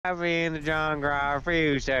I've in the jungle, I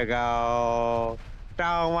refuse to go.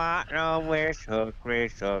 Don't want no wish hook,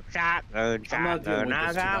 shotgun, I'm not dealing shotgun. with I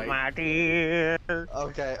this got tonight. my tears.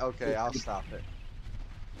 Okay, okay, I'll stop it.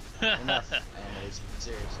 Enough, animals.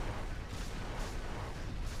 Seriously.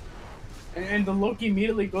 And the Loki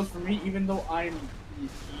immediately goes for me, even though I'm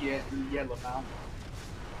yellow now.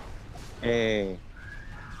 Hey,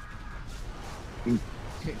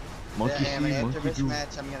 Monkey Yeah, I see, mean, after monkey this do.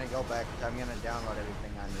 match, I'm gonna go back. I'm gonna download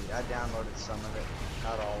everything I need. I downloaded some of it,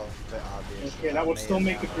 not all of it, obviously. Okay, that would I may still have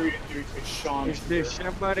make it downloaded- through Sean. is this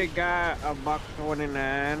somebody got a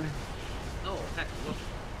 $1.29? Oh, heck, look.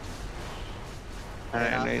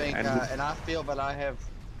 And I think, and I feel that I have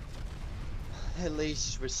at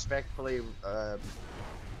least respectfully,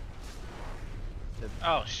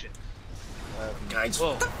 Oh shit. Guys,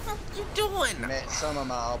 Whoa. what the fuck you doing? met some of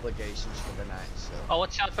my obligations for the night. So. Oh,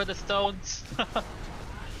 watch out for the stones. The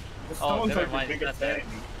Oh, stones never are the mind, biggest that's it.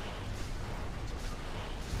 enemy.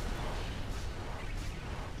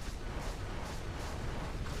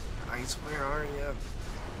 Guys, where are you?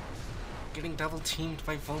 Getting double teamed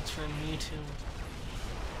by Vulture and Mewtwo.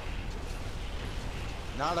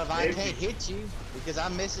 Not if I can't hit you, because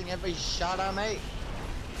I'm missing every shot I make.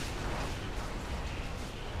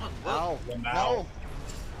 Oh, Ow, Wow. no.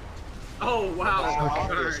 oh wow. Oh,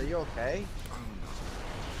 darn. obvious. Are you okay?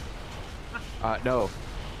 No.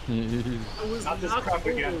 I was Not this knocked crap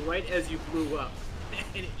over again. right as you blew up,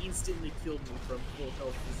 and it instantly killed me from full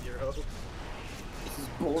health to 0. This is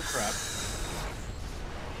bullcrap.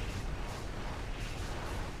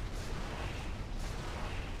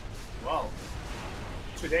 Well,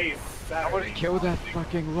 today is I wanna Saturday. kill that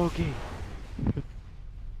fucking Loki.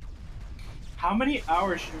 How many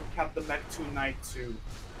hours should we count the Mech 2 Night 2?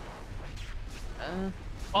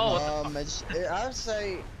 Oh, what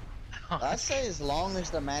the I'd say as long as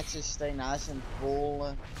the matches stay nice and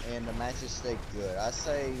full and the matches stay good. I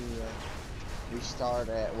say we start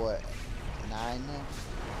at what, 9?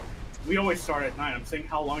 We always start at 9. I'm saying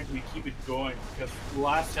how long do we keep it going? Because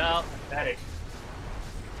last time was pathetic.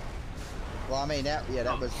 Well, I mean that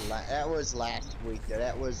was last week.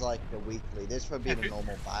 That was like the weekly. This would be the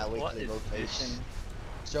normal What bi-weekly is rotation. this?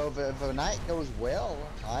 So if a night goes well,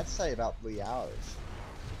 I'd say about 3 hours.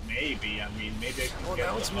 Maybe. I mean, maybe I can Oh, get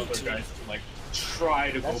now it's the me other too. guys to like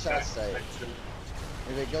try to That's go what I'd back. say.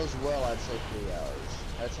 If it goes well, I'd say 3 hours.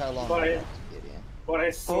 That's how long But I I- have to get in. But I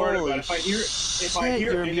swear to Holy God, if I shit, hear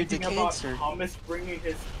you're immune to anything about cancer. Thomas bringing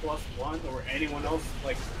his +1 or anyone else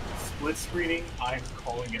like split screening, I'm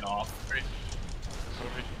calling it off.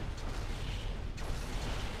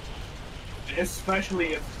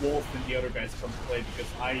 Especially if Wolf and the other guys come play,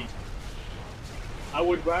 because I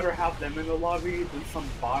would rather have them in the lobby than some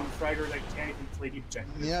bottom fragger that can't even play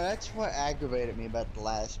defensive. Yeah, that's what aggravated me about the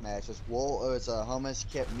last match. Was Hummus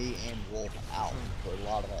kept me and Wolf out for a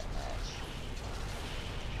lot of that match.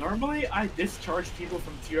 Normally, I discharge people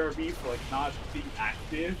from TRB for like not being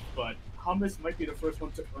active, but Hummus might be the first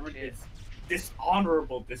one to earn his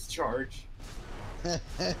dishonorable discharge. Wait,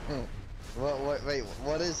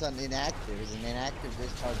 what is an inactive? Is an inactive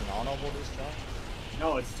discharge an honorable discharge?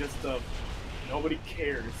 No, it's just a nobody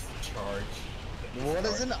cares charge. What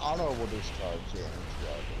is an honorable discharge in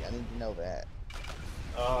TRB? I need to know that.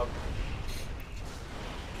 I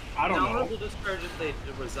don't know. Honorable discharge if they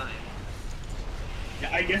resign.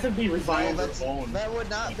 Yeah, I guess if they resign No, their own. that would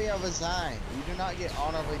not be a resign. You do not get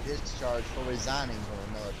honorably discharged for resigning from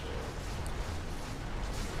the military.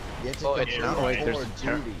 You have to Oh, it's complete not like core there's a duty.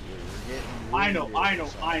 term. Or you're getting I know. wounded or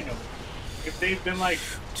something. If they've been like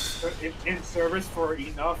in service for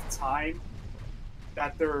enough time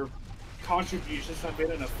that their contributions have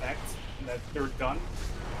been in effect and that they're done,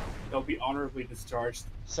 they'll be honorably discharged.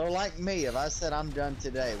 So like me, if I said I'm done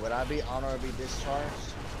today, would I be honorably discharged?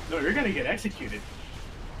 No, you're gonna get executed.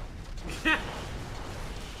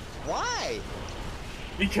 Why?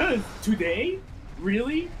 Because today,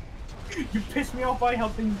 really? You pissed me off by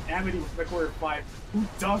helping Amity with MechWarrior 5. Who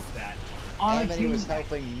does that? On a Amity team was match.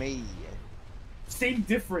 helping me. Same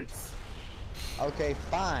difference. Okay,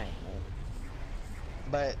 fine.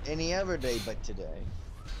 But any other day but today.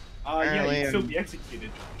 Yeah, Apparently, you'd still be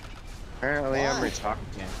executed. Apparently, I'm Why? retarded.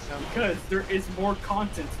 Because there is more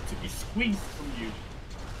content to be squeezed from you.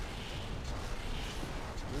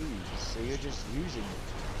 Please, so you're just using it.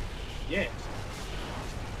 Yeah.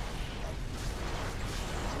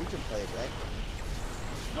 So you can play it right.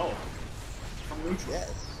 No. From neutral.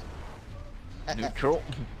 Yes. Neutral.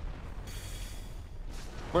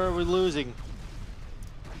 Where are we losing?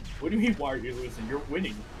 What do you mean, why are you losing? You're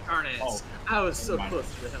winning. Darn it. Oh, I was so never mind.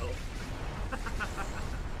 close to the hell.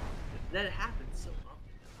 That happens so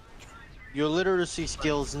often. Your literacy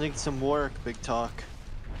skills need some work, Big Talk.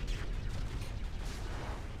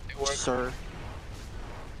 Sir.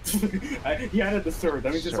 He added the sir.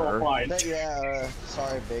 That means it's all Sir. fine. But yeah,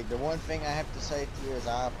 sorry, Big. The one thing I have to say to you is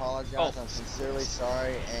I apologize. Oh. I'm sincerely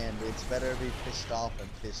sorry, and it's better to be pissed off than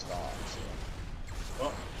pissed off.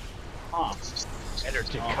 So. Huh. Better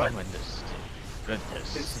to come in this than to It's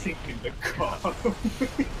sink. sinking the car.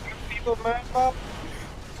 People map up.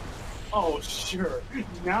 Oh, sure.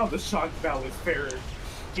 Now the shock valve is fair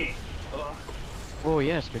game. Ugh. Well,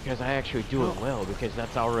 yes, because I actually do it well, because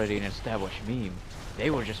that's already an established meme. They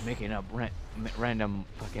were just making up random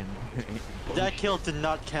fucking. That kill did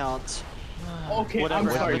not count. Okay,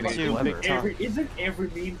 Whatever I'm sorry, happened but to Big Tom? isn't every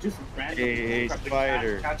meme just random Hey, crap that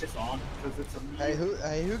Spider. catches on because it's a meme?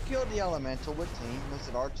 Hey, who killed the elemental? What team? Was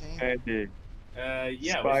it our team? I did.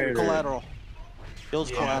 Yeah, Spider. Collateral. Kills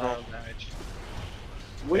Yeah. collateral. Damage.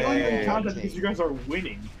 we don't even Hey. count that because you guys are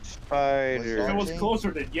winning. If Spider. it was team?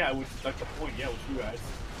 closer, then yeah, it was like the point. Yeah, it was you guys.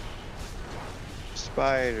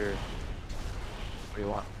 Spider. What do you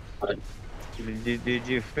want? Did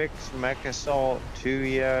you fix MechAssault 2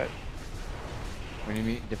 yet? What do you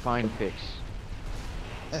mean? Define fix.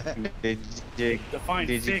 Did you Define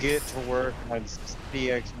did you fix. get to work on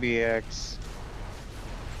CXBX?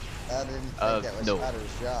 I didn't think that was no.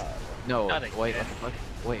 Spider's job. No, Not wait, what again. the fuck?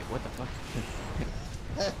 Wait, what the fuck?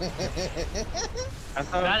 I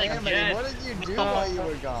thought Not Damn it, again. what did you do while you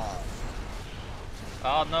were gone?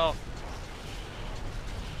 Oh no.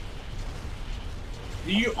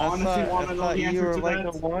 Do you honestly want to know the you answer were to like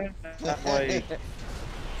that? the one that, like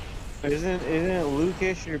isn't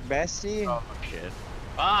Lucas your bestie? Oh shit.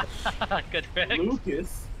 Ah, good pick.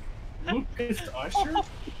 Lucas Usher?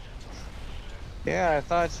 Yeah, I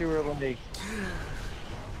thought you were like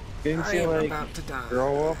didn't I you am like about to die.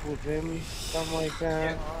 grow up with him, something like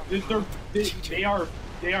that? They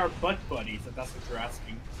are butt buddies, if that's what you're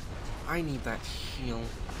asking. I need that heal.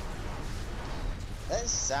 That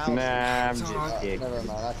sounds. Nah, I'm just kidding. Never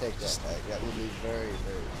mind, I take that back. That would be very,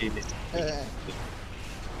 very.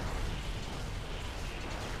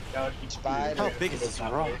 That would be Spider. How big is this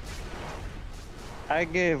rock? I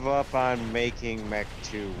gave up on making Mech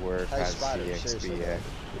 2 work Hey, on Spider, seriously,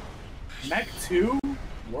 CXBX. Mech 2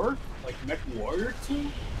 work? Like Mech Warrior 2?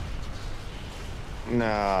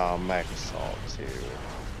 No, MechAssault 2.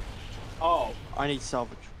 Oh, I need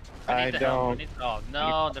salvage. I need the help. don't. Oh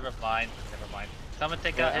no, never mind. Never mind. Someone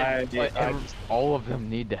take out I, him. did- I, All of them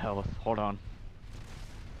need the health. Hold on.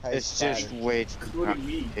 Hey, it's just Spider. way too including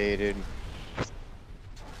me. complicated.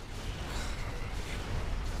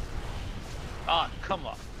 Ah, come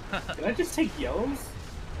on. Did I just take yellows?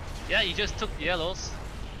 Yeah, you just took yellows.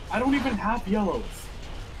 I don't even have yellows.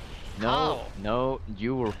 No, How? no,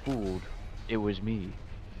 you were fooled. It was me.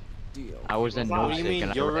 Deal. I was in What no do What do you sick mean?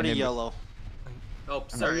 and You're already and yellow. Oh, Oh,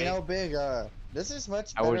 sorry. you know, Big, this is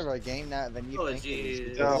much I better was- of a game night than you Oh, think it is, jeez.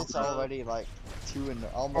 because it's already like According-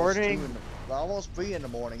 almost 3 in the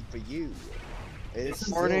morning for you. It's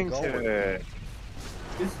still According going. to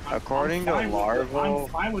I'm According to fine with the- Larval- I'm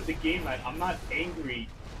fine with the game night. I'm not angry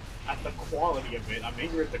at the quality of it. I'm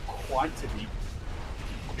angry at the quantity.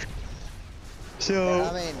 so.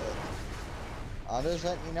 I mean, I'm just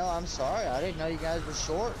letting you know, I'm sorry. I didn't know you guys were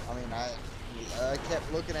short. I mean, I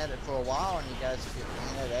kept looking at it for a while, and you guys kept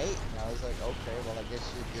being at 8, and I was like, okay, well, I guess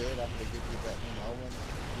you're good. I figured you'd let me know when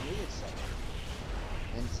you needed something.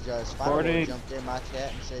 And Spider According- jumped in my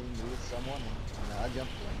chat and said he needed someone, and I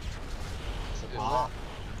jumped in. Simple as Ah.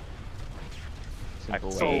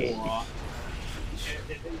 Simple So, way.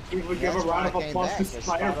 we would give a That's why round I of came applause back, to 'cause Spider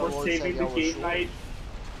Spider for Lord saving said the y'all were game short. night.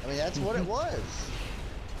 I mean, that's what it was.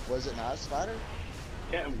 Was it not, Spider?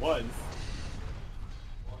 Yeah, it was.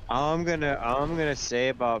 All I'm gonna say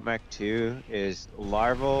about Mech 2 is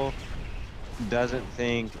Larval doesn't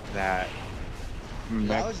think that I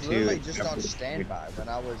Mech was 2 literally is just ever- on standby when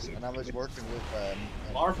I was working with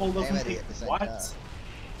Larval doesn't Amity think at the same what? time.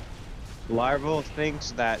 Larval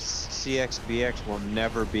thinks that CXBX will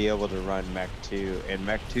never be able to run Mech 2, and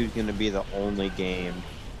Mech 2 is gonna be the only game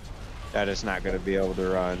that it's not gonna be able to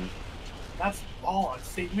run. That's balls.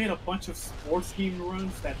 They've made a bunch of sports game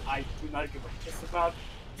runs that I do not give a piss about.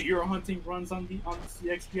 Deer hunting runs on the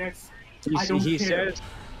CXPX. I don't He care.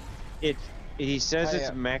 says he says Hey,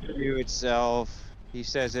 it's Mech 2 itself. He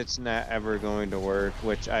says it's not ever going to work,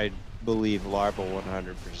 which I believe Larval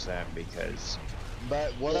 100% because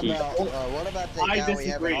But what He- about the I guy we have in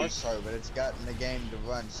disagree. our server that's gotten the game to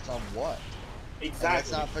run somewhat? And let's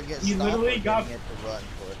Exactly. not forget He Stalker literally getting got- it to run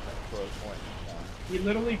for a point in time. He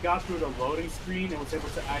literally got through the loading screen and was able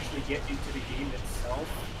to actually get into the game itself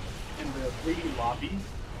in the 3D lobby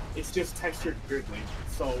It's just textured weirdly.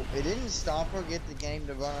 So It didn't Stomper get the game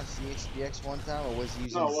to run on CXBX one time, or was he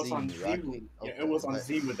using no, it was on Zemu? I Zemu. can't- Yeah, okay, it was on but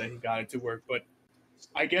Zemu that he got it to work. But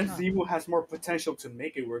I guess Huh. Zemu has more potential to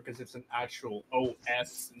make it work because it's an actual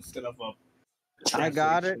OS instead of a I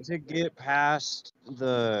got it translation. to get past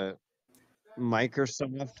the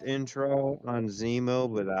Microsoft intro on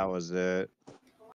Zemo, but that was it.